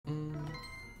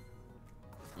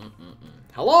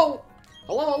Hello?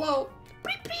 Hello, hello?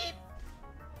 Beep,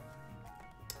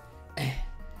 beep.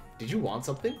 Did you want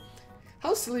something?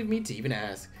 How silly of me to even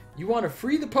ask. You want to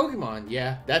free the Pokemon?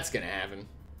 Yeah, that's gonna happen.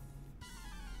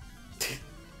 She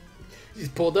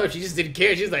just pulled up. She just didn't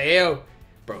care. She's like, yo.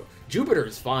 Bro, Jupiter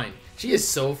is fine. She is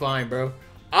so fine, bro.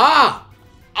 Ah!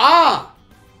 Ah!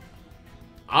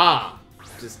 Ah.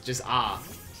 Just ah.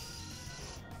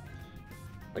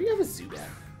 Why do you have a Zubat?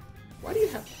 Why do you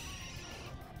have...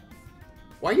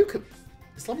 Why are you...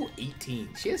 It's level 18.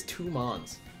 She has 2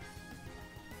 Mons.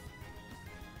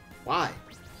 Why?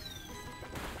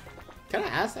 Can I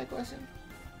ask that question?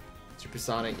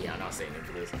 Supersonic? Yeah, I'm not saying it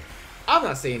for this. I'm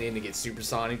not saying anything to get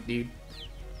supersonic, dude.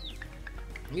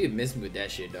 You would miss me with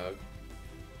that shit, dog.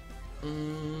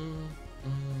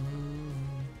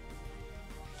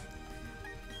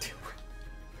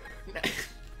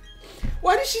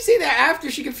 Why did she say that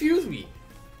after she confused me?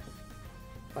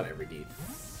 Whatever, dude.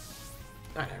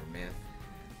 Whatever, man.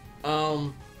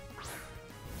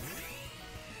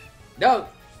 No.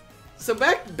 So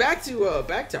back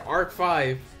to Arc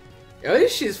 5. Yo,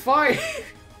 this shit's fire.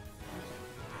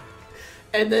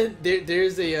 And then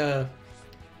there's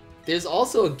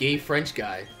also a gay French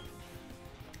guy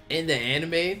in the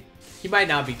anime. He might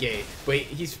not be gay, but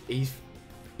he's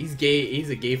gay. He's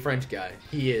a gay French guy.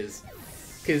 He is,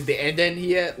 and then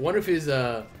he had one of his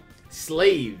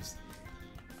slaves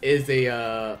is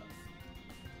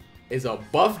a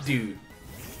buff dude.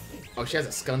 Oh, she has a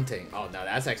Skuntank. Oh no,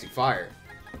 that's actually fire.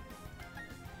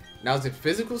 Now is it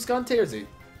physical Skuntank or is it?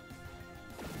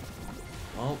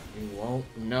 Well, you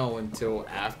won't know until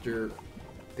after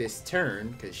this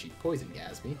turn, because she poison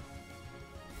gas me.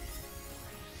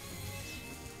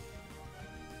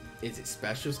 Is it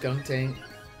special Skuntank?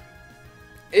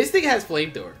 This thing has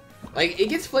flamethrower. Like, it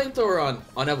gets flamethrower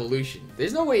on evolution.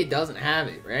 There's no way it doesn't have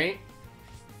it, right?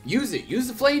 Use it. Use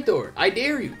the flamethrower. I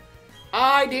dare you.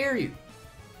 I dare you.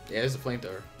 Yeah, there's a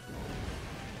flamethrower.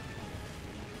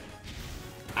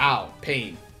 Ow,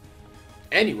 pain.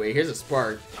 Anyway, here's a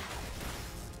spark.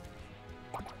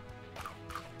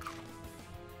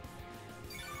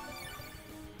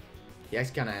 He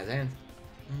actually kind of has hands.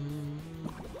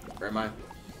 Where am I?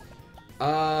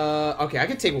 Okay, I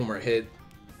can take one more hit.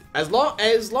 As long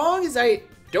as I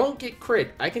don't get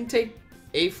crit, I can take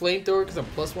a flamethrower because I'm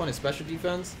 +1 in special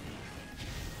defense.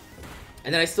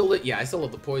 And then I still live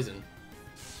the poison.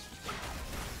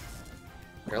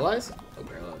 Paralyze? Oh,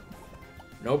 paralyze.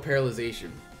 No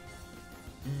paralyzation.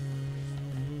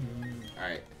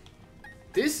 Alright.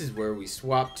 This is where we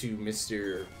swap to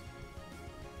Mr.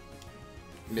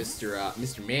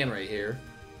 Man right here.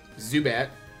 Zubat.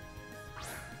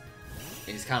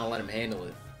 And just kind of let him handle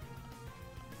it.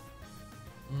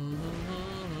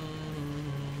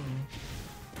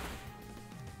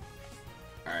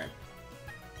 Alright.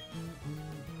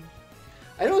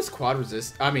 I know it's quad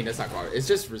resist. I mean, it's not quad. It's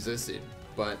just resisted.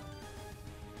 But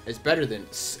it's better than...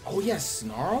 Oh, yeah,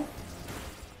 Snarl?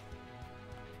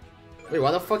 Wait,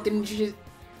 why the fuck didn't you just...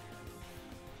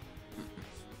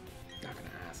 Not gonna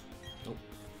ask. Nope.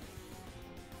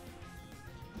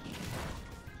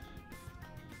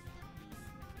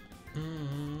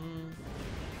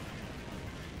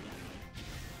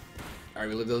 Alright,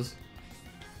 we live those.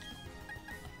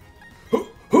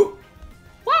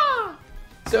 Wah!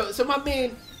 So my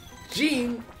man,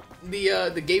 Jean,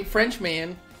 the gay French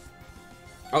man.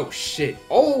 Oh shit.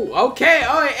 Oh, okay.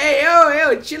 Oh, hey,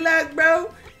 yo, chill out,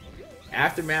 bro.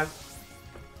 Aftermath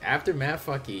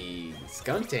fucking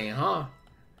Skuntank, huh?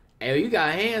 Hey, you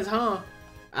got hands, huh?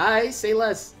 Alright, say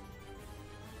less.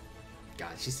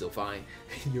 God, she's so fine.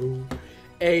 Yo.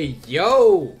 Hey,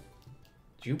 yo.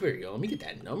 Jupiter, yo, let me get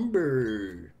that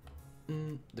number.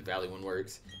 The Valley one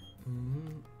works.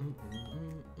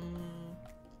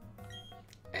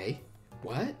 Hey,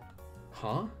 what?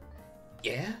 Huh?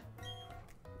 Yeah?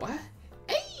 What?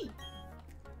 Hey!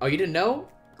 Oh, you didn't know?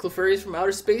 Clefairy's from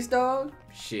outer space, dog?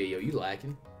 Shit, yo, you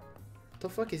lacking. What the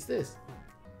fuck is this?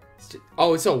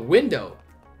 Oh, it's a window.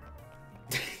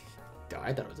 Dog,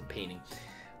 I thought it was a painting.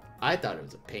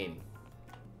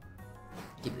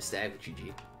 Keep it stacked with you,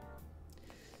 G.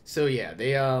 So yeah,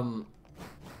 they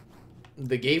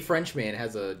the gay French man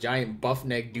has a giant buff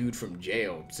neck dude from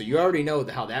jail. So you already know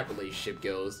how that relationship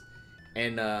goes.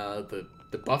 And the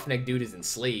buff neck dude is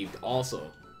enslaved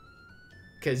also.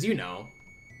 Cause you know.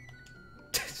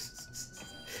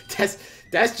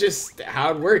 that's just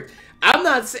how it works. I'm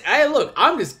not saying, hey, look,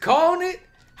 I'm just calling it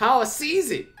how I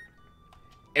sees it.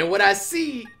 And what I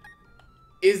see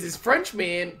is this French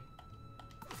man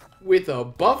with a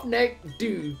buff neck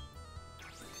dude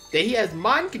that he has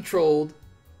mind controlled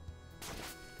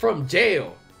from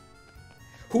jail,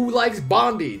 who likes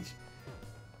bondage.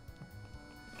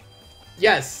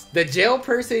 Yes, the jail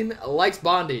person likes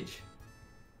bondage.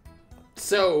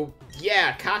 So,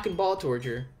 yeah, cock and ball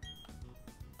torture.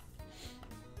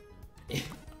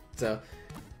 So,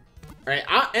 alright,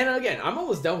 and again, I'm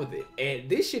almost done with it. And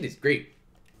this shit is great.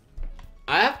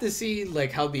 I have to see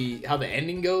like how the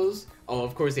ending goes. Oh,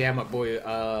 of course they have my boy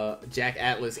Jack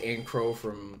Atlas and Crow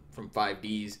from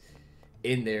 5Ds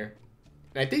in there.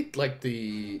 And I think like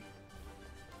the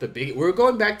big, we're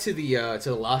going back to the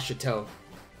La Chateau.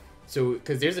 So,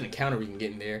 because there's an encounter we can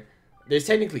get in there. There's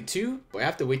technically 2, but I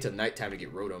have to wait till nighttime to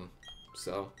get Rotom.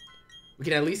 So, we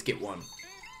can at least get 1.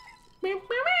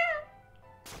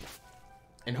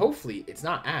 And hopefully, it's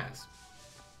not ass.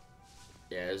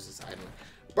 Yeah, there's this item.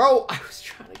 Bro, I was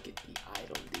trying to get the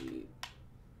item, dude.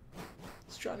 I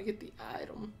was trying to get the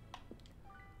item.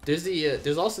 There's the,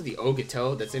 there's also the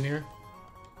Ogato that's in here.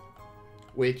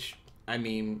 Which, I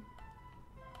mean,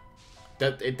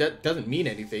 that doesn't mean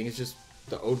anything. It's just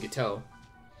the Ogato.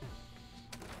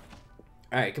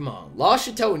 Alright, come on. La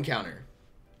Chateau encounter.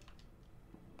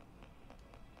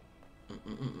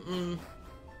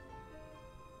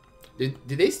 Did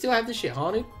they still have this shit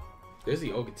haunted? There's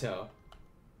the Ogato.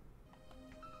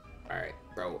 Alright,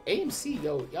 bro. AMC,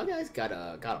 yo, y'all guys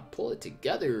gotta pull it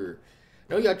together.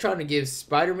 I know y'all trying to give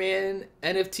Spider-Man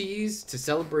NFTs to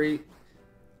celebrate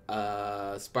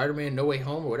Spider-Man No Way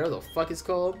Home or whatever the fuck it's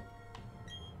called.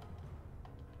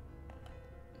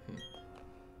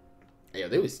 Yeah,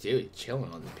 they was still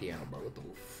chilling on the piano, bro. What the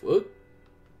fuck?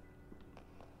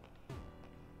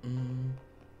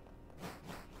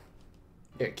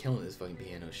 They're killing this fucking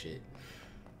piano shit.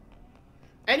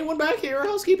 Anyone back here?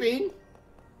 Housekeeping?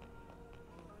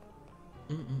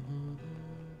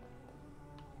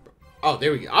 Oh,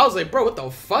 there we go. I was like, bro, what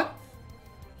the fuck?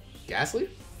 Ghastly?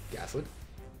 Ghastly?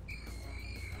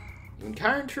 You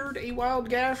encountered a wild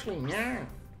ghastly, yeah.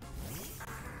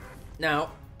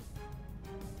 Now.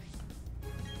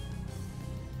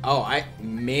 Oh,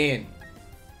 man.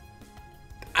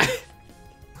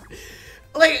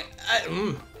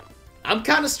 I'm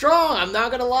kind of strong. I'm not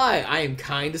gonna lie. I am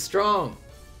kind of strong.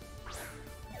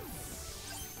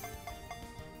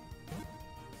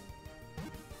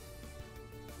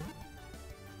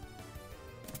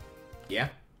 Yeah.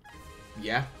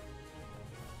 Yeah.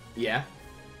 Yeah.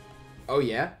 Oh,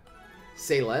 yeah.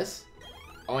 Say less.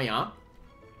 Oh, yeah.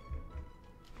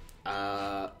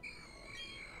 Oh.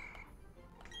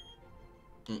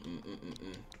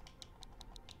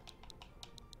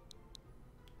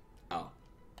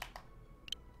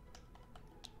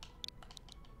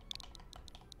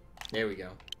 There we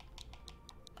go.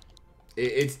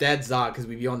 It's that Zod because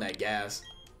we be on that gas.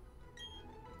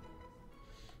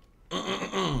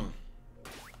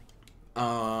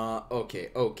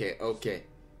 Okay.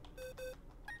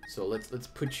 So let's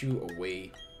put you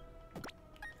away.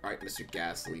 All right, Mr.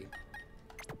 Ghastly.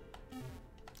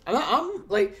 I'm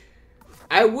like,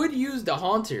 I would use the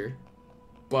Haunter,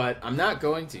 but I'm not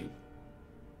going to.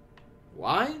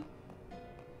 Why?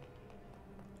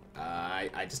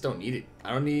 I just don't need it.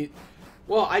 I don't need...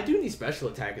 Well, I do need special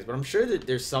attackers, but I'm sure that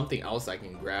there's something else I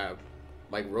can grab.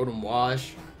 Like Rotom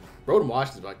Wash. Rotom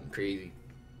Wash is fucking crazy.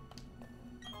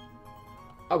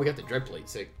 Oh, we got the Dread Plate.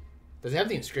 Sick. Does it have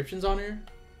the inscriptions on here?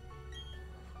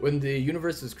 When the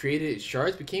universe was created, its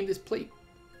shards became this plate.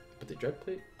 But the Dread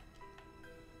Plate?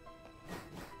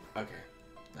 Okay.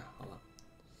 No, hold on.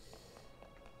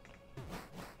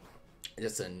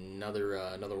 Just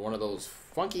another one of those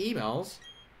funky emails.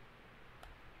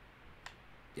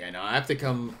 Yeah, no, I have to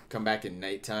come back at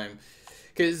nighttime,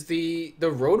 because the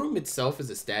Rotom itself is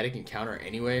a static encounter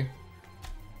anyway.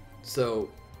 So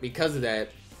because of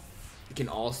that, you can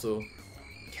also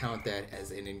count that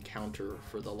as an encounter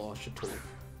for the La Chateau.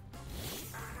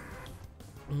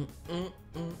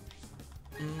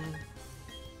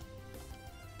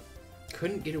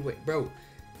 Couldn't get away, bro.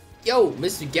 Yo,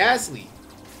 Mr. Ghastly,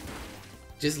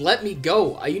 just let me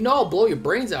go. You know I'll blow your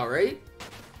brains out, right?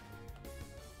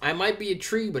 I might be a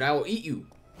tree, but I will eat you.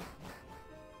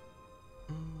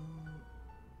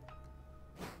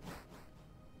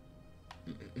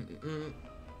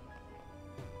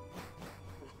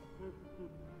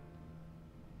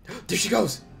 There she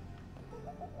goes.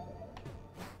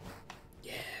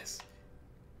 Yes.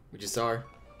 We just saw her.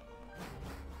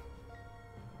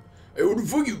 Hey, where the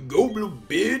fuck you go, little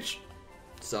bitch?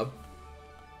 Sub.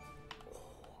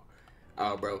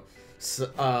 Oh, bro.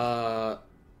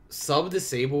 Sub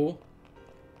disable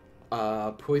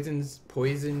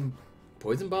poison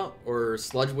bomb or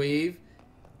sludge wave,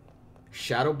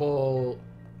 shadow ball,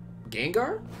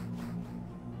 Gengar.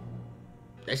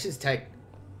 That's just tech.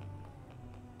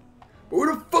 But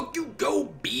where the fuck you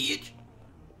go, bitch?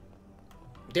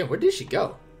 Damn, where did she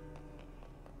go?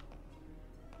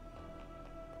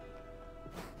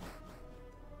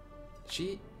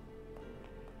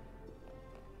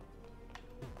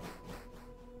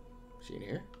 She in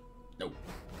here? Nope.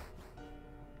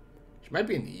 She might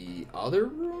be in the other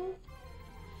room?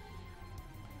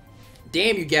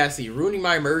 Damn you, Gassy. Ruining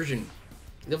my immersion.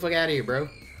 Get the fuck out of here, bro.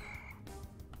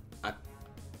 I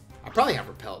probably have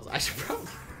repels. I should probably...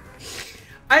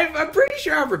 I'm pretty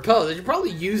sure I have repels. I should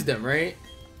probably use them, right?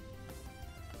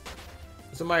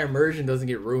 So my immersion doesn't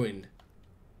get ruined.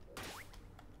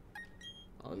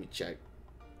 Oh, let me check.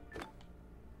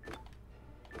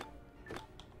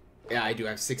 Yeah, I do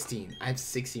have 16. I have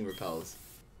 16 repels.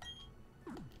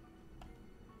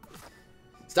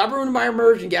 Stop ruining my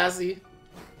immersion, Gassy.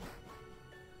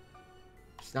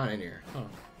 She's not in here. Huh.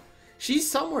 She's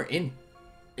somewhere in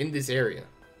this area.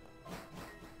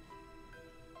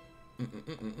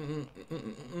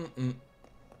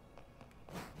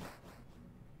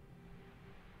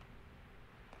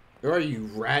 Where are you,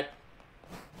 rat?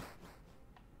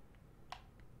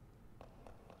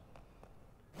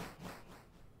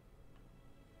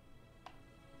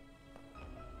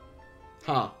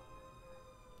 Huh.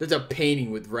 There's a painting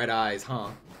with red eyes,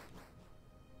 huh?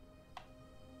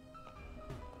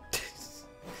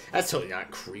 That's totally not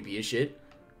creepy as shit.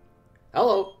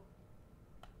 Hello.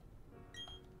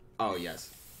 Oh,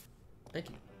 yes. Thank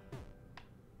you.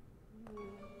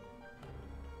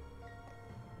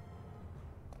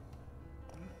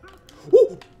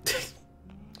 Woo!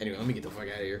 Anyway, let me get the fuck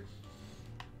out of here.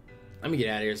 Let me get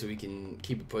out of here so we can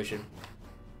keep it pushing.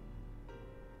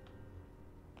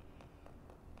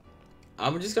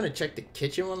 I'm just gonna check the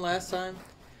kitchen one last time.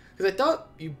 Because I thought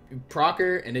you proc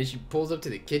her and then she pulls up to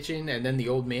the kitchen and then the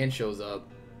old man shows up.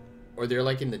 Or they're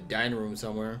like in the dining room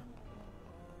somewhere.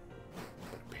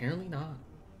 But apparently not.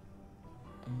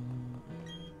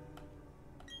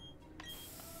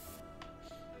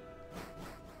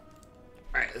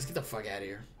 Alright, let's get the fuck out of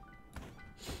here.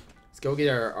 Let's go get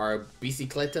our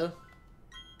bicicleta.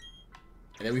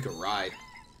 And then we can ride.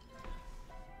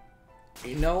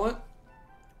 You know what?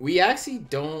 We actually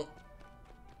don't...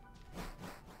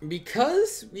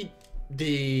 Because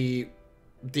the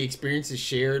experience is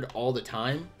shared all the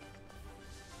time,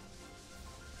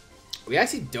 we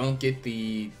actually don't get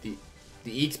the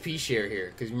EXP share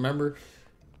here. Because remember,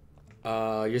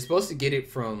 you're supposed to get it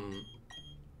from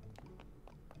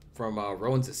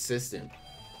Rowan's assistant.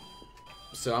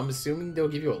 So I'm assuming they'll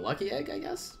give you a lucky egg, I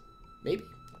guess? Maybe?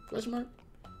 Question mark?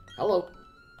 Hello.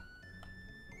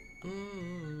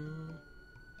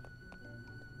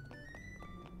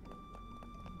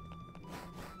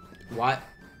 Why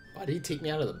did he take me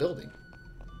out of the building?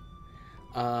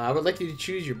 I would like you to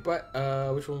choose your butt.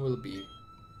 Which one will it be?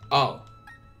 Oh.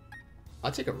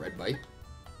 I'll take a red bite.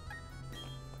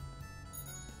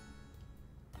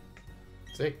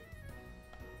 Sick.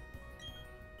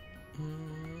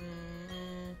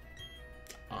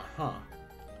 Uh-huh.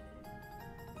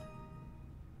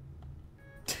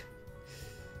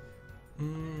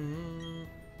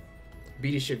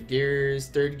 B to shift gears.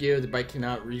 Third gear, the bike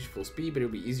cannot reach full speed, but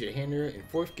it'll be easier to handle. In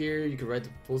fourth gear, you can ride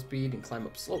to full speed and climb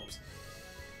up slopes.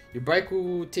 Your bike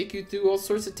will take you through all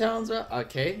sorts of towns.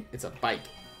 Okay, it's a bike.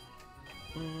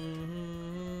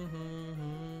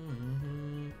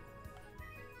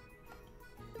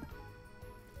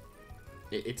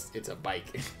 It's a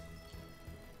bike.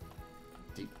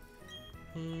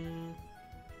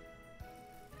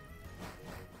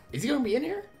 Is he gonna be in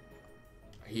here?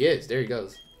 He is. There he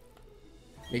goes.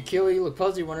 Nikhil, you look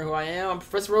puzzled. You wonder who I am? I'm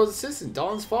Professor Rose's assistant,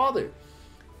 Dawn's father.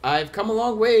 I've come a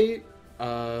long way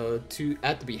at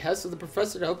the behest of the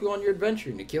professor to help you on your adventure.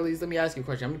 Achilles, let me ask you a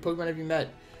question. How many Pokemon have you met?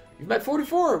 You've met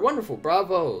 44. Wonderful.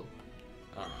 Bravo.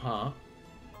 Uh-huh.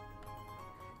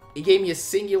 He gave me a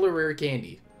singular rare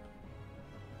candy.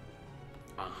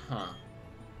 Uh-huh.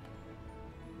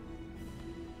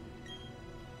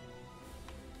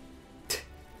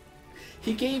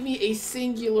 He gave me a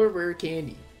singular rare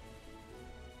candy.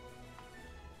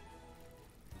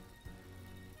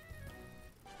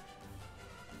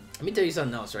 Let me tell you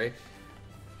something else, right?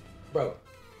 Bro,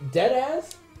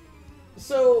 deadass?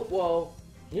 So, well,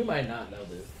 you might not know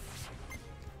this.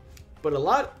 But a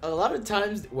lot of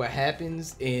times what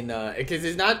happens in because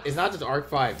it's not just Arc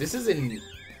 5. This is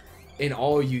in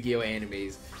all Yu-Gi-Oh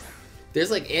animes. There's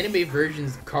like anime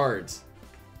versions of cards.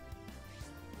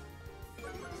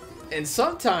 And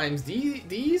sometimes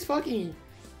these fucking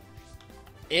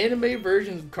anime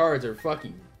versions of cards are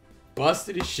fucking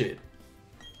busted as shit.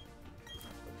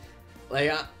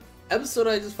 Like, episode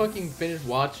I just fucking finished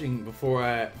watching before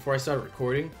I started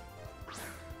recording.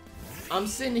 I'm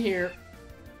sitting here,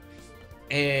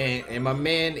 and my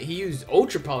man, he used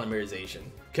ultra polymerization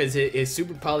because his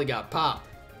super poly got popped.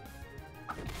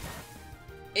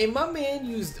 And my man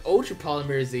used ultra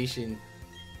polymerization.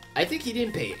 I think he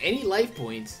didn't pay any life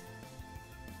points,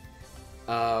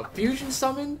 fusion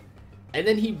summon, and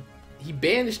then he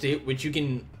banished it, which you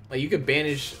can you could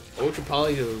banish Ultra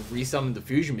Poly to resummon the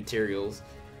fusion materials.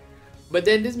 But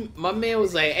then my man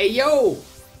was like, "Hey yo,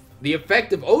 the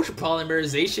effect of Ultra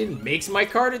Polymerization makes my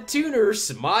card a tuner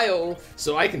smile,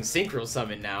 so I can synchro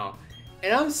summon now."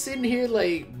 And I'm sitting here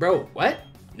like, bro, what?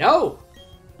 No.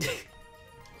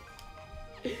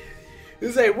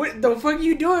 It's like, what the fuck are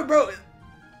you doing, bro?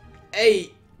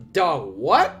 Hey, dog,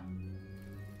 what?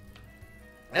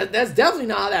 That's definitely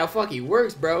not how that fucking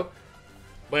works, bro.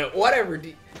 But whatever,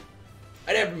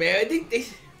 whatever, man. I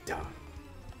think dog,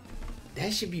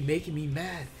 that should be making me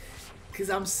mad, cause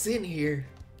I'm sitting here.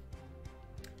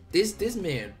 This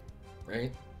man,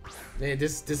 right? Man,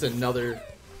 this another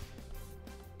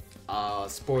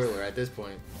spoiler at this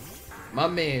point. My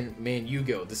man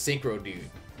Yugo, the synchro dude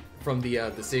from the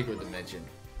synchro dimension,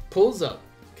 pulls up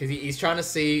because he's trying to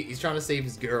save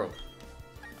his girl,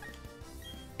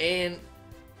 and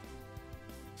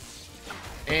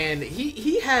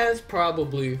he has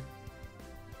probably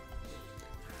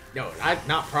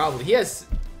not probably, he has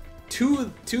two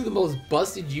of the most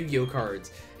busted Yu-Gi-Oh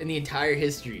cards in the entire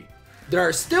history that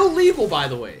are still legal, by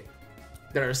the way,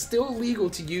 that are still legal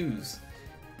to use.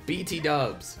 BT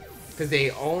dubs, because they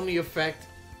only affect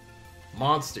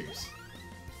monsters,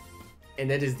 and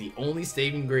that is the only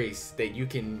saving grace, that you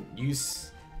can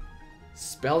use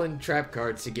spell and trap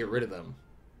cards to get rid of them.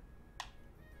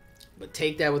 But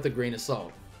take that with a grain of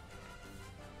salt.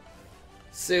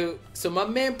 So my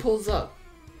man pulls up,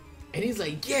 and he's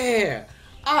like, "Yeah,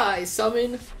 I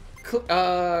summon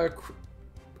I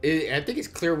think it's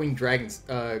Clearwing Dragons,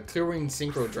 Clearwing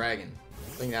Synchro Dragon.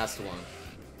 I think that's the one,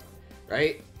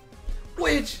 right?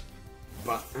 Which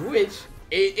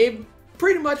it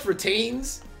pretty much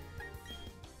retains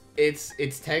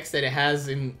its text that it has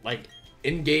in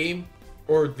game,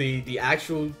 or the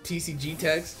actual TCG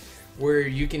text, where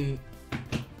you can,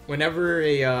 whenever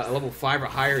a level 5 or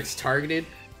higher is targeted,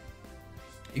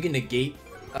 you can negate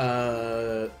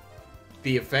the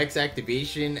effect's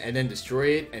activation and then destroy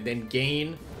it, and then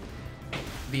gain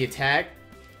the attack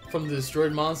from the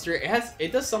destroyed monster.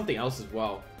 It does something else as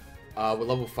well with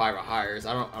level 5 or higher.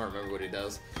 I don't remember what it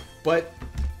does, but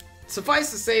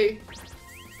suffice to say,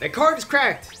 that card is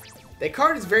cracked. That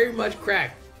card is very much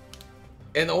cracked,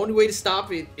 and the only way to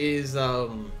stop it is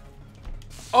the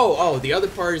other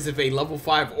part is if a level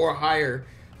 5 or higher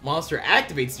monster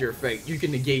activates your effect, you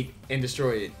can negate and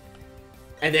destroy it,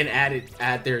 and then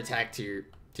add their attack to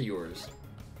yours.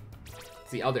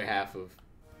 It's the other half of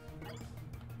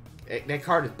that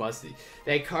card is busted.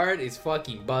 That card is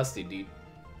fucking busted, dude.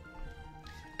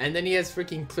 And then he has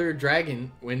freaking Clear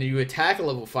Dragon. When you attack a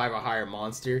level 5 or higher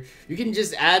monster, you can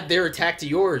just add their attack to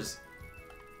yours,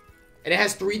 and it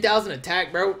has 3,000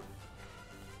 attack, bro.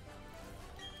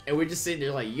 And we're just sitting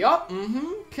there like, yup,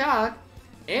 cock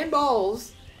and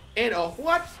balls, and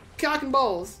what? Cock and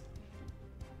balls.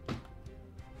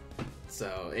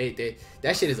 So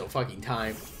that shit is a fucking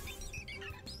time.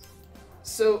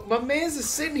 So my man's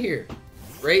just sitting here,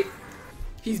 right?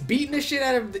 He's beating the shit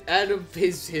out of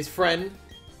his friend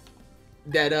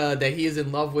that he is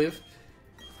in love with,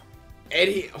 and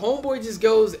homeboy just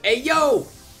goes, "Hey yo,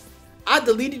 I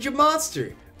deleted your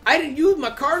monster. I didn't use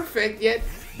my card effect yet,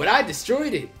 but I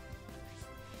destroyed it."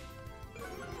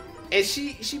 And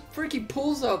she freaking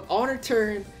pulls up on her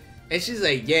turn, and she's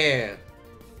like, "Yeah,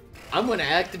 I'm gonna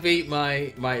activate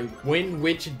my Wind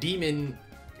Witch Demon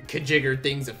Kajigger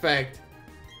thing's effect."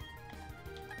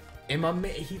 And my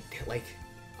man,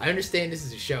 I understand this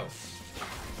is a show.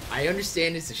 I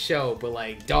understand it's a show, but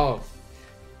like, dog,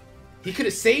 he could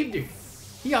have saved her.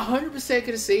 He 100%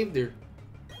 could have saved her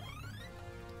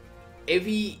if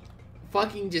he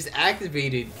fucking just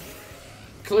activated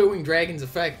Clearwing Dragon's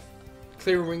effect,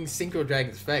 Clearwing Synchro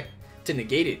Dragon's effect, to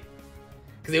negate it,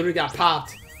 because they would have got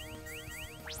popped.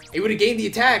 He would have gained the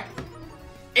attack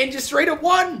and just straight up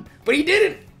won, but he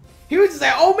didn't. He was just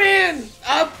like, "Oh man,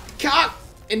 cock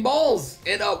and balls,"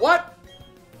 and what?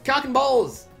 Cock and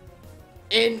balls.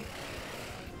 And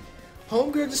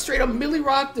homegirl just straight up milli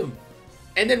rocked him,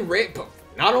 and then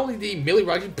not only did he milli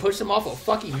rock, he pushed him off a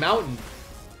fucking mountain.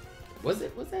 Was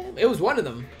that him? It was one of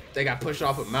them that got pushed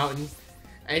off a mountain,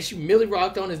 and she milli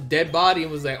rocked on his dead body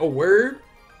and was like, "Oh word,"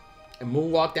 and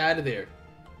moonwalked out of there.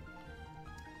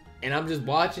 And I'm just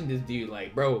watching this dude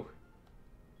like, bro,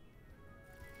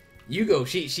 Yugo,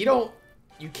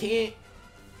 you can't,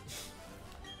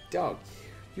 dog,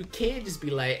 you can't just be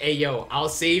like, "Hey yo, I'll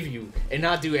save you," and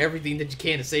not do everything that you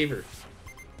can to save her.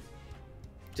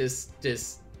 Just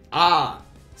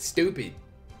stupid.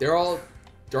 They're all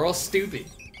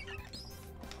stupid.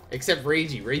 Except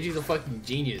Reiji. Reiji's a fucking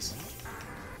genius.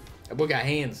 That boy got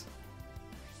hands.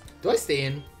 Do I stay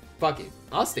in? Fuck it.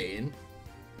 I'll stay in.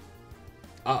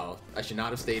 Uh-oh. I should not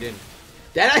have stayed in.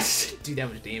 That actually do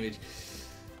that much damage.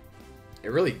 It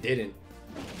really didn't.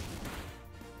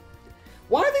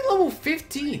 Why are they level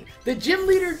 15? The gym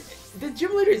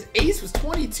leader's ace was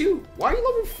 22. Why are you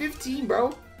level 15,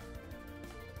 bro?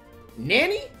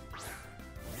 Nanny?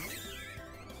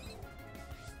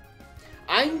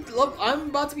 I'm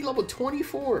about to be level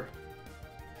 24.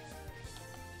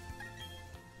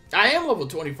 I am level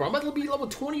 24. I'm about to be level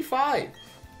 25.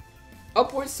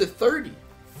 Upwards to 30.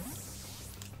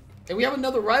 And we have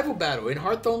another rival battle in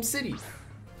Hearthome City.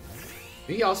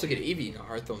 We can also get Eevee in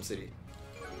Hearthome City.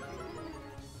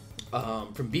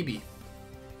 From BB.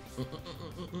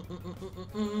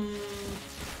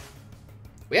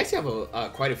 We actually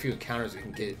have quite a few encounters we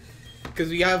can get. Because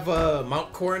we have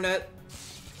Mount Coronet.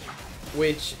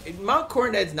 Which, Mount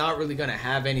Coronet's not really going to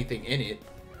have anything in it.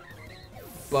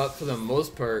 But for the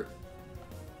most part,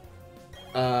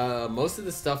 most of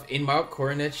the stuff in Mount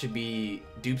Coronet should be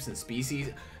dupes and species.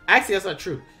 Actually, that's not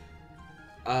true.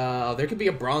 There could be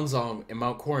a Bronzong in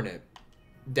Mount Coronet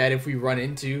that if we run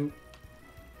into,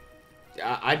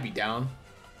 I'd be down.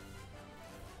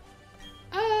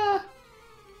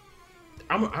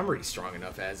 I'm already strong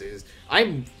enough as is.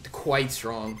 I'm quite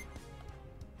strong.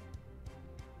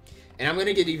 And I'm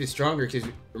gonna get even stronger because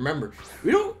remember,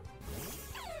 we don't.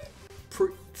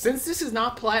 Since this is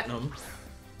not platinum,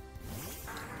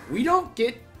 we don't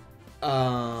get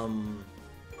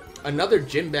another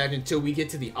gym badge until we get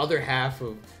to the other half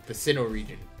of the Sinnoh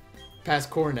region, past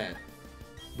Coronet,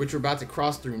 which we're about to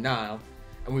cross through now,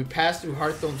 and we pass through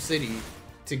Hearthome City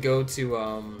to go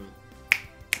to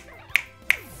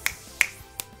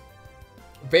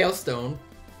Veilstone.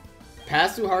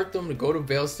 Pass through Hearthome to go to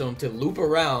Veilstone to loop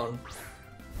around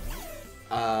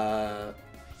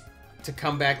to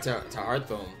come back to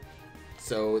Hearthome.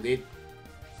 So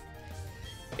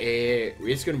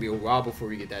it's gonna be a while before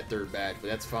we get that third badge, but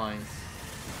that's fine.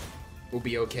 We'll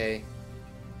be okay.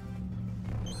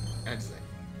 I'm just like,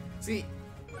 see,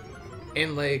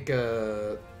 and like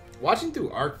watching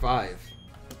through Arc 5,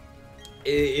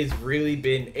 it's really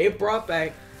been, it brought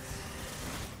back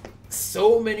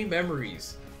so many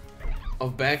memories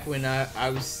of back when I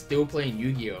was still playing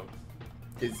Yu-Gi-Oh!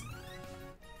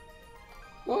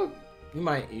 Well, you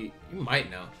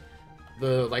might know.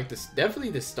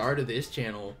 Definitely the start of this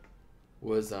channel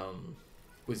was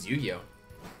Yu-Gi-Oh!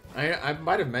 I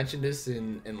might have mentioned this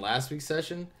in last week's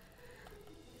session,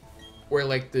 where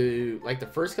the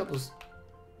first couple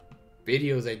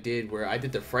videos I did where I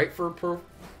did the Frightfur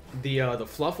the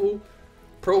Fluffle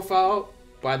profile.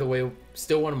 By the way,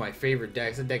 still one of my favorite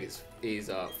decks. That deck is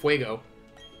Fuego.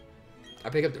 I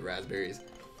pick up the raspberries.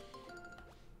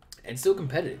 And still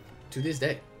competitive to this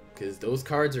day. Because those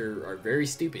cards are very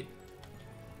stupid.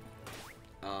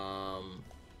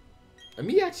 Let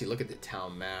me actually look at the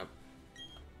town map.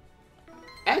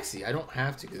 Actually, I don't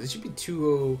have to. Because it should be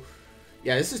 20...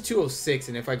 Yeah, this is 206.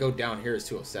 And if I go down here, it's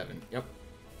 207. Yep.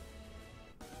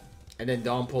 And then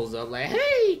Dawn pulls up like,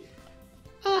 hey!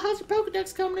 How's your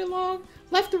Pokedex coming along?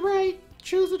 Left or right?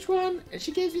 Choose which one. And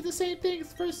she gives you the same thing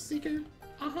as First Seeker.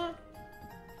 Uh-huh.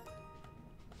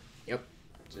 Yep.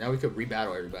 So now we could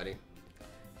rebattle everybody.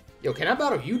 Yo, can I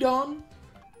battle you, Dawn?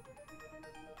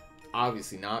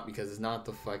 Obviously not, because it's not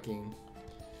the fucking...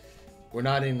 We're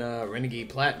not in Renegade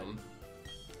Platinum.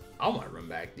 I want my run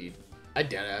back, dude.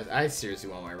 I seriously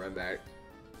want my run back.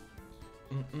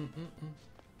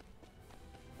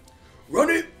 Run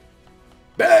it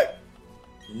back!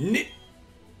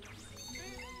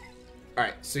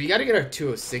 Alright, so you gotta get our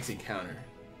 206 encounter.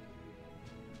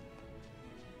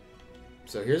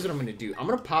 So here's what I'm gonna do. I'm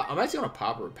actually gonna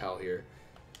pop a repel here.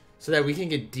 So that we can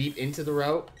get deep into the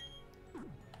route.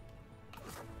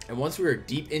 And once we are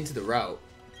deep into the route,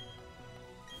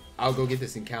 I'll go get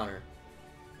this encounter.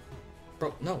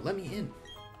 Bro, no, let me in.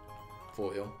 Full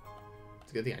heal.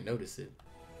 It's a good thing I noticed it.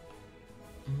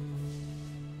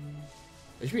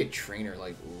 There should be a trainer,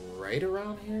 like, right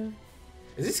around here.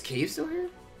 Is this cave still here?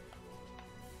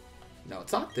 No,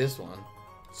 it's not this one.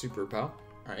 Super repel.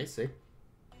 Alright, sick.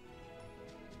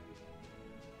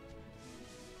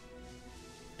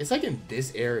 It's like in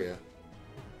this area.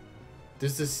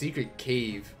 There's a secret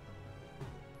cave.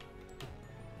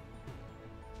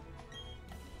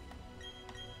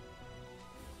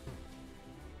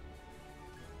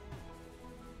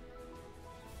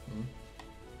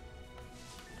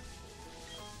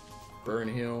 Burn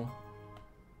Hill.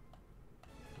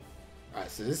 Alright,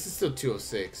 so this is still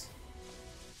 206.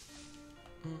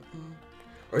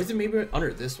 Or is it maybe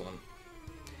under this one?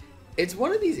 It's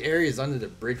one of these areas under the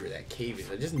bridge where that cave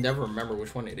is. I just never remember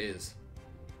which one it is.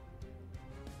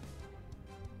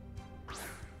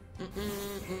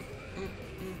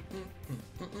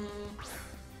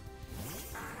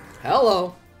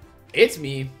 Hello, it's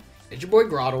me. It's your boy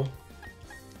Grottle.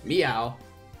 Meow.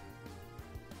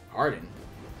 Harden.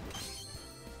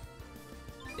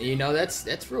 You know,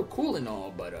 that's real cool and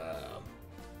all, but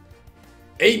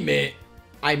hey man,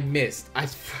 I missed.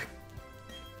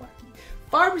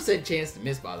 5% chance to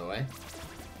miss, by the way.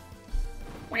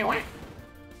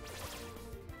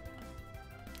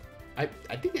 I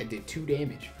think I did 2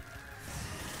 damage.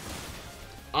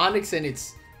 Onyx and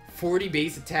its 40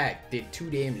 base attack did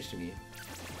 2 damage to me.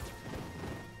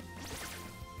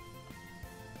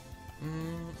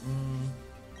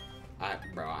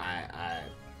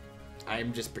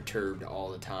 I'm just perturbed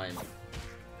all the time.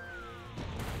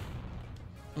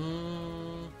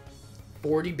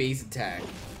 40 base attack,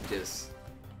 just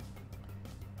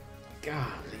golly,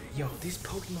 yo, this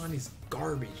Pokemon is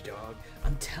garbage, dog.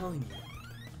 I'm telling you.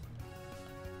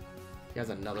 He has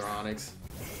another Onyx.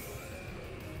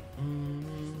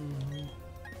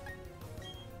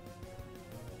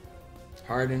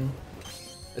 Harden.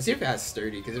 Let's see if it has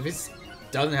Sturdy, because if it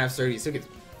doesn't have Sturdy, it still gets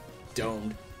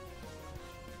domed.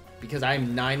 Because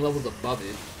I'm 9 levels above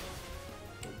it.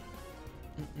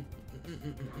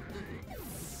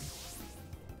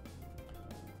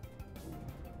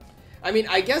 I mean,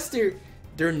 I guess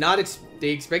they're not they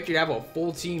expect you to have a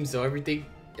full team, so everything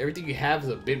you have is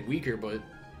a bit weaker, but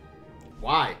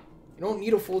why? You don't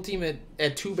need a full team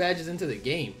at 2 badges into the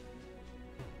game.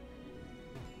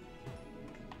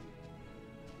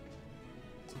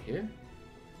 Is it here?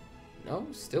 No?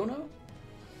 Still no?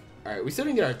 Alright, we still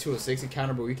didn't get our 206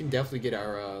 encounter, but we can definitely get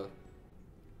our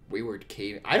Wayward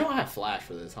Cave. I don't have Flash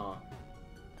for this, huh?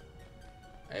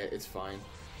 It's fine.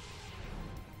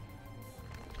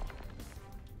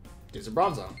 There's a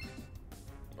Bronzong.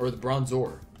 Or the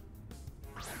Bronzor.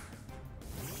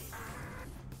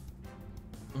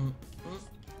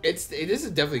 This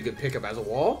is definitely a good pickup as a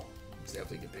wall. It's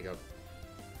definitely a good pickup.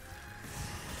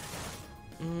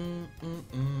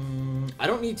 I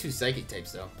don't need 2 Psychic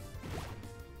types though.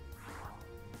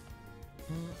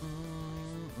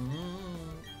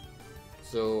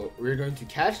 So we're going to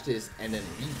catch this and then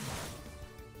leave.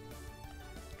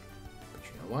 But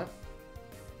you know what?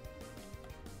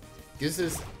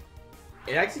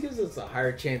 It actually gives us a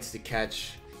higher chance to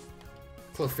catch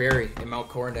Clefairy in Mount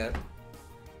Coronet.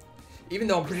 Even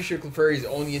though I'm pretty sure Clefairy is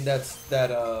only in that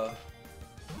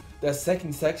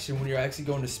second section when you're actually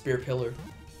going to Spear Pillar.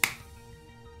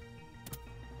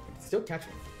 Still catch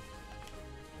me.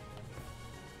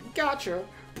 Gotcha.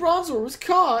 Bronzor was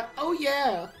caught. Oh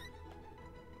yeah.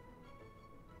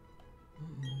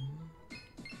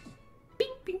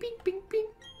 Bing, bing, bing, bing, bing.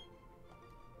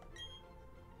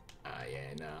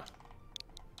 Yeah, nah.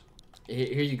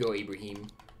 Here you go, Ibrahim.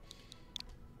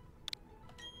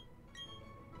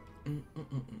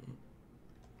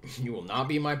 You will not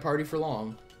be in my party for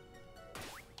long.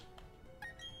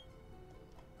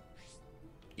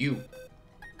 You.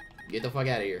 Get the fuck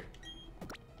out of here.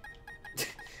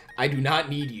 I do not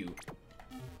need you.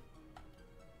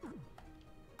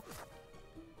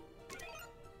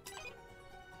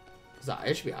 Is that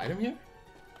there should be an item here?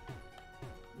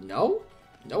 No?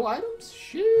 No items?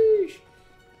 Sheesh.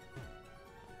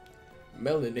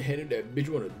 Melon handed that bitch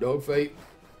want a dog fight.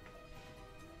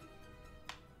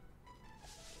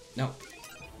 No.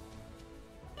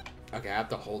 Okay, I have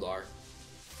to hold R.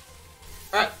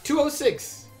 Alright,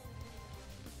 206.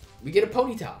 We get a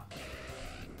Ponyta.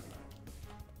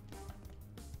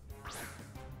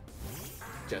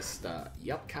 Just,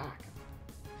 yup, cock.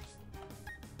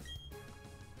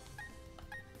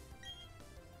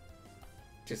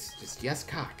 Just yes,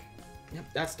 cock. Yep,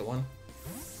 that's the one.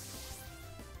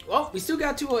 Well, we still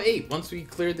got 208 once we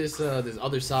clear this, this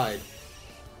other side.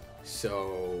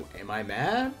 So, am I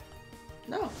mad?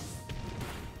 No.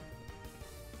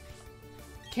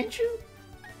 Can't you?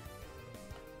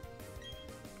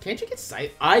 Can't you get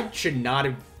sight? I should not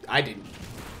have. I didn't.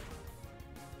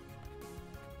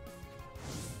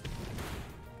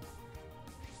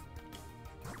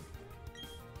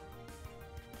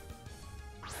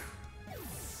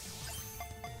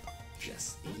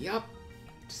 Yup.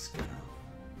 Just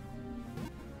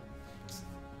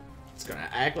gonna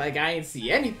act like I ain't see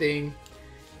anything.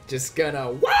 Just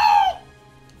gonna whoa.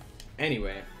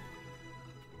 Anyway.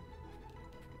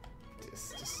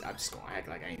 I'm just gonna act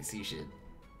like I ain't see shit.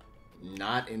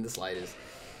 Not in the slightest.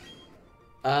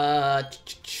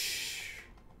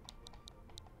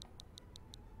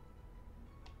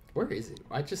 Where is it?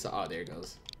 I just saw. Oh, there it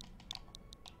goes.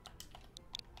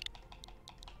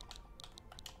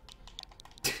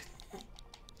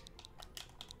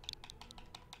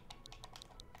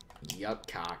 Yup,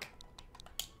 cock.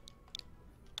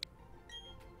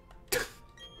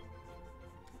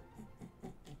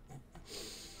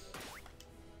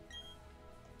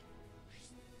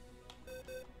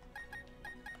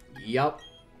 Yup.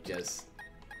 Just...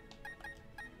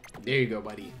 There you go,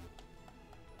 buddy.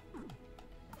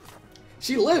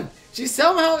 She lived. She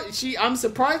somehow... I'm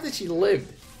surprised that she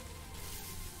lived.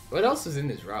 What else is in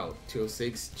this route?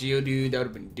 206. Geodude. That would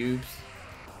have been dupes.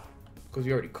 Because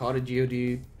we already caught a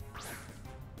Geodude.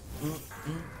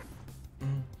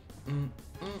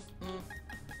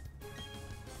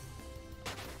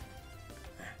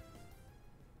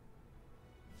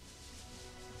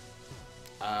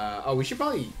 Oh, we should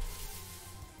probably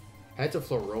head to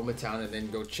Floroma Town and then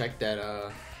go check that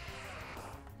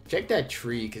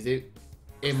tree, because it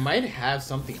might have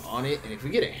something on it, and if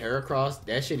we get a Heracross,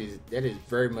 that is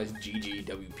very much GG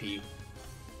WP.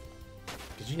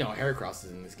 Because you know Heracross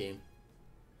is in this game.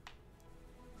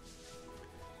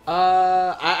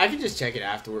 I can just check it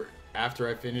after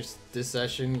I finish this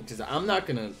session, because I'm not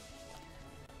gonna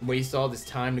waste all this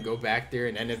time to go back there,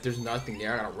 and then if there's nothing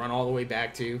there, I gotta run all the way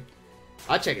back to.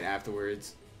 I'll check it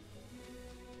afterwards,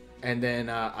 and then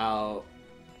I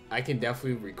can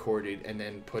definitely record it and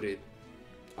then put it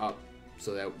up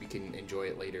so that we can enjoy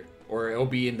it later, or it'll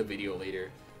be in the video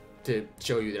later to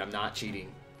show you that I'm not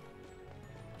cheating,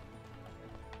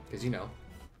 because you know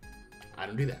I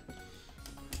don't do that.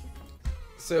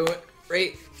 So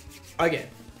right again,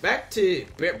 back to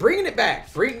bringing it back.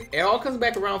 It all comes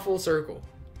back around full circle.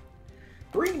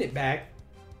 Bringing it back.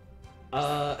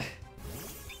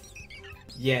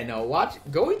 Yeah, no,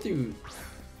 going through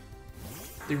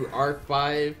Arc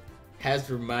 5 has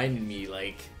reminded me,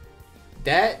 like,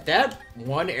 that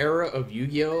one era of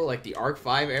Yu-Gi-Oh, like the Arc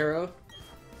 5 era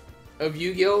of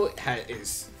Yu-Gi-Oh that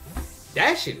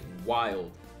shit is wild.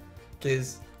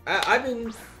 Cause I've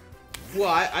been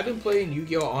playing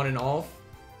Yu-Gi-Oh on and off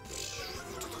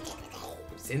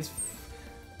since,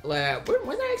 like,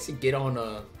 when did I actually get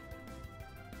on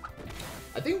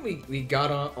I think we got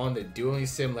on the dueling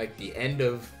sim like the end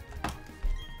of,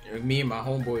 me and my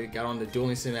homeboy got on the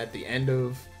dueling sim at the end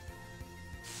of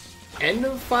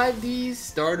 5D,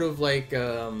 start of like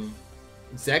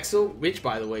Zexal, which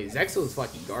by the way, Zexal is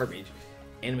fucking garbage.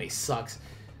 Anime sucks.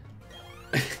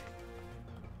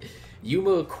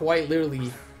 Yuma quite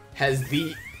literally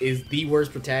is the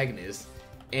worst protagonist,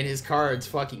 and his cards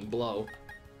fucking blow.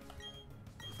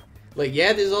 Like,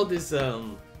 yeah, there's all this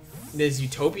there's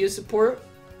Utopia support,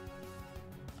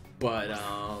 but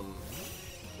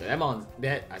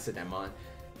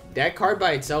that card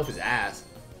by itself is ass.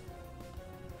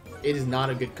 It is not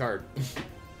a good card.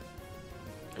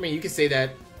 I mean, you can say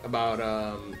that about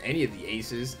any of the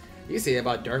aces. You can say that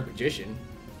about Dark Magician,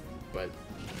 but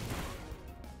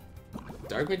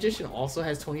Dark Magician also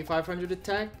has 2500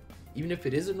 attack, even if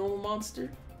it is a normal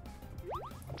monster,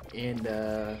 and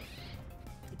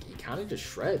he kind of just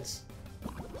shreds.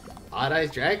 Odd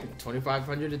Eyes Dragon,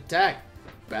 2500 attack.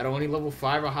 Battle any level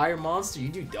 5 or higher monster, you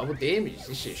do double damage.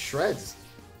 This shit shreds.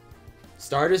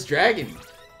 Stardust Dragon.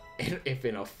 And if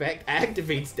an effect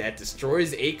activates that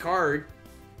destroys a card,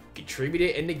 contribute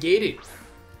it and negate it.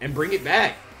 And bring it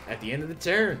back at the end of the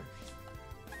turn.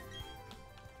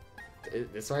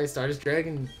 That's why Stardust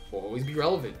Dragon will always be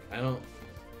relevant.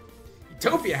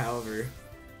 Utopia, however,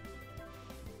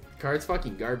 the card's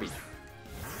fucking garbage.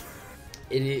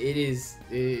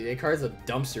 That card's a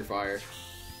dumpster fire.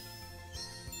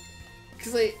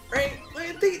 Cause like, right,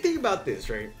 like, think about this,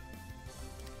 right?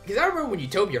 Cause I remember when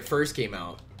Utopia first came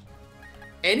out,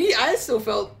 and I still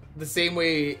felt the same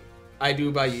way I do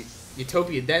about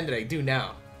Utopia then that I do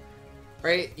now,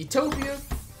 right? Utopia,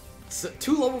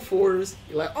 2 level 4s.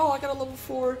 You're like, oh, I got a level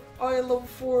 4. Oh, I got a level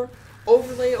 4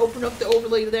 overlay. Open up the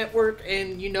overlay network,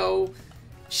 and you know,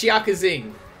 Shiaka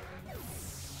Zing,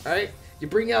 right? You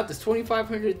bring out this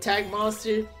 2500 attack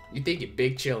monster, you think you're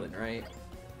big chillin', right?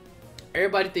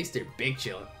 Everybody thinks they're big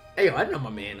chillin'. Hey, yo, I didn't know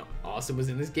my man Austin was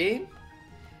in this game.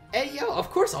 Hey, yo, of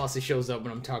course Austin shows up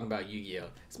when I'm talking about Yu-Gi-Oh!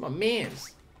 It's my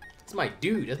man's. It's my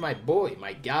dude. That's my boy,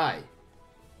 my guy.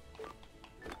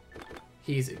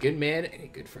 He's a good man and a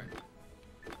good friend.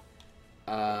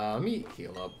 Let me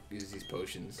heal up, use these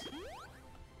potions.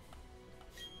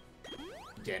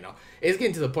 Yeah, no. It's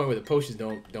getting to the point where the potions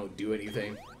don't do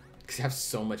anything. Because I have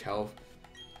so much health.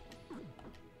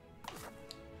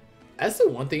 That's the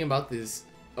one thing about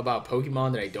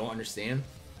Pokemon that I don't understand,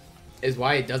 is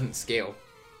why it doesn't scale.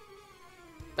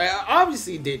 Like,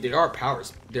 obviously there are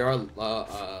powers, there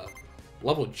are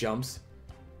level jumps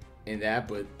in that,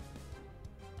 but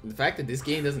the fact that this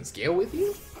game doesn't scale with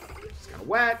you, it's kind of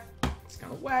whack. It's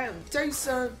kind of whack. Let me tell you,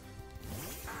 son.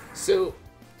 So,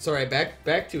 sorry,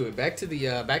 back to it. Back to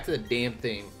the damn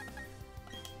thing.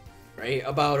 Right,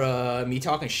 about me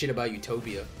talking shit about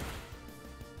Utopia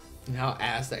and how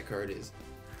ass that card is.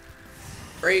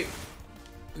 Right,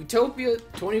 Utopia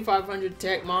 2500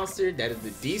 attack monster. That is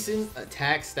the decent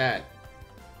attack stat.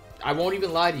 I won't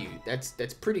even lie to you.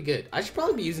 That's pretty good. I should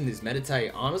probably be using this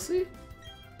Meditite, honestly.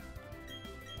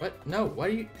 What? No. Why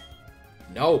do you?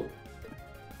 No.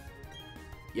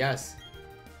 Yes.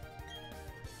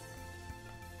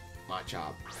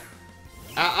 Machop.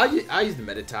 I'll use the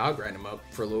Meditite. I'll grind him up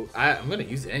for a little. I'm gonna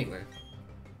use it anyway.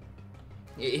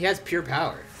 He has pure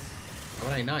power. Why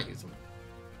would I not use him?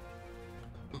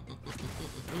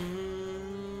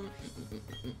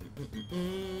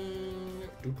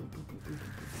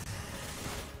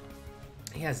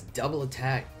 He has double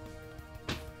attack.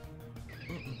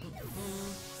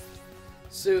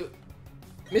 So,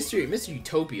 Mr.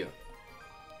 Utopia,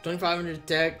 2500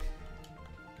 attack,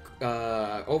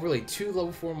 overlay 2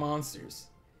 level 4 monsters.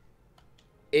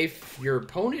 If your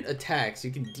opponent attacks,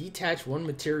 you can detach 1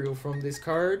 material from this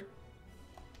card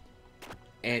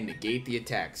and negate the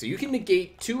attack. So you can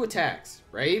negate 2 attacks,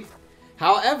 right?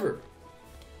 However,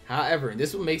 and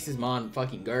this one makes this mon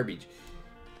fucking garbage.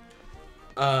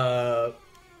 At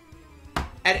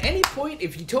any point,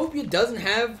 if Utopia doesn't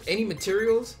have any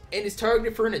materials and is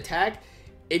targeted for an attack,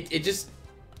 it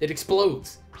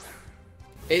explodes.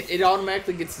 It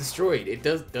automatically gets destroyed. It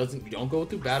doesn't. You don't go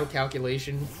through battle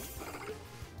calculation.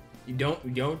 You do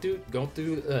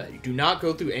not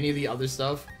go through any of the other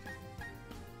stuff.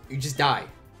 You just die.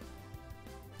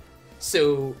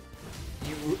 So,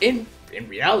 in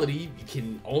reality, you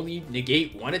can only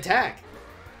negate 1 attack.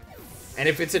 And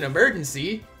if it's an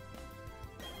emergency,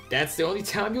 that's the only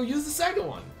time you'll use the second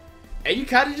one. And you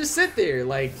kind of just sit there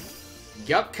like,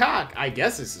 yup, cock, I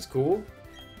guess this is cool.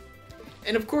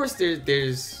 And of course,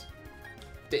 this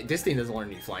thing doesn't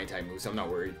learn any flying type moves, so I'm not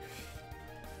worried.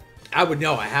 I would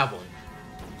know I have one.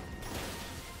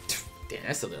 Damn,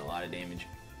 that still did a lot of damage.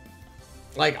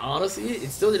 Like, honestly, it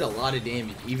still did a lot of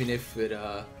damage, even if it,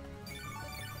 I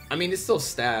mean, it's still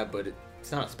stab, but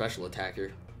it's not a special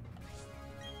attacker.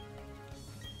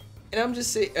 And I'm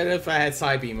just saying, and if I had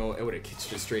side beam, it would have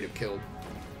just straight up killed.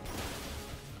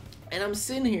 And I'm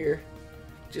sitting here,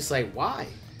 just like, why?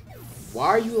 Why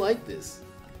are you like this?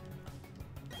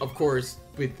 Of course,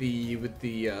 with the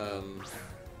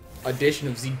addition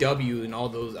of ZW and all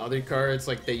those other cards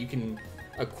like that you can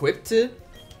equip to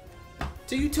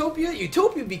Utopia,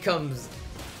 Utopia becomes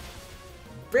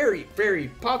very, very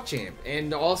pop champ.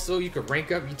 And also you can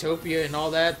rank up Utopia and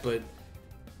all that, but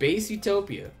base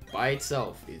Utopia by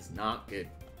itself is not good.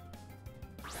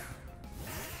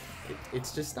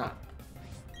 It's just not.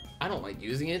 I don't like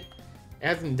using it. It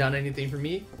hasn't done anything for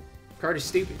me. Card is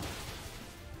stupid.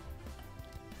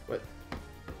 But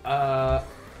I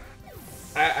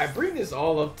bring this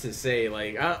all up to say,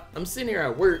 like, I'm sitting here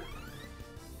at work,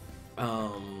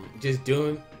 just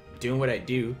doing what I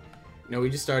do. You know, we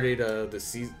just started the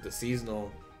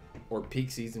seasonal or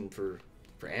peak season for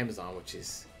Amazon, which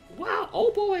is, wow,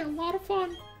 oh boy, a lot of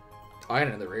fun. Oh, I got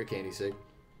another rare candy sig.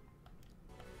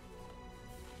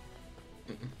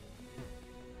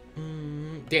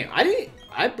 Damn,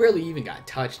 I barely even got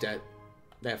touched at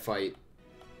that fight.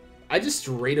 I just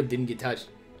straight up didn't get touched.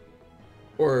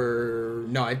 Or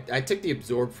no, I took the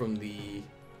absorb from the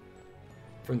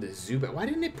Zubat. Why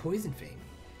didn't it poison Fang?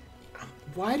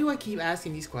 Why do I keep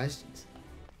asking these questions?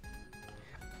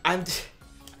 I'm just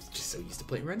so used to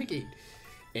playing Renegade.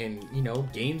 And, you know,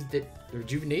 games that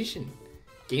rejuvenation.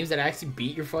 Games that actually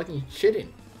beat your fucking shit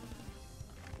in.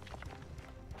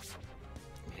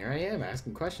 And here I am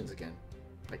asking questions again.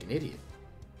 Like an idiot.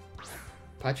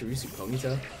 Pachirisu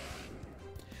Ponyta.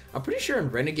 I'm pretty sure in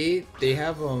Renegade they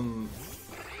have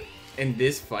in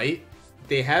this fight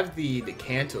they have the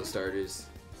Kanto starters.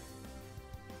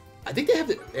 I think they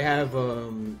have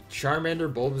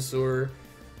Charmander, Bulbasaur,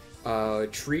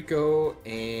 Trico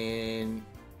and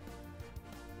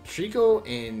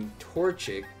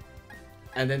Torchic,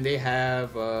 and then they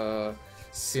have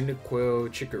Cyndaquil,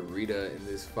 Chikorita in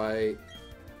this fight.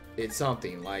 It's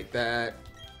something like that.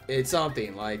 It's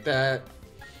something like that.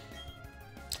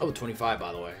 Oh, 25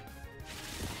 by the way.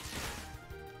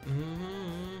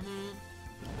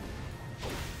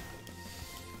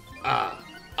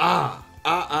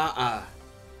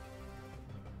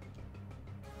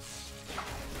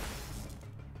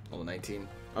 Level 19.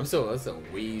 That's a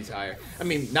wheeze higher. I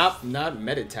mean, not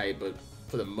meta type, but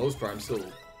for the most part, I'm still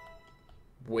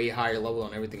way higher level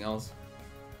on everything else.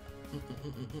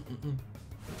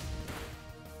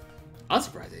 I'm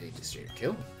surprised they didn't just straight up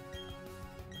kill him.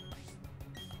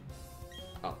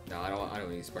 Oh no, I don't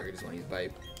need Spark. I just want to use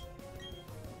Vibe.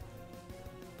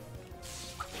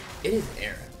 It is an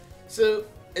era. So,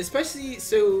 especially,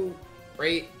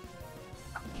 right?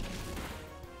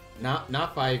 Not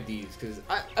 5Ds, because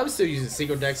I was still using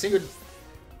single deck.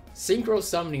 Synchro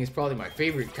summoning is probably my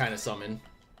favorite kind of summon.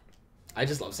 I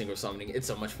just love synchro summoning. It's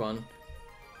so much fun.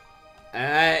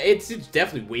 It's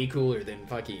definitely way cooler than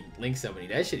fucking Link summoning.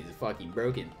 That shit is fucking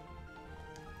broken.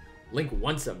 Link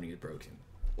 1 summoning is broken.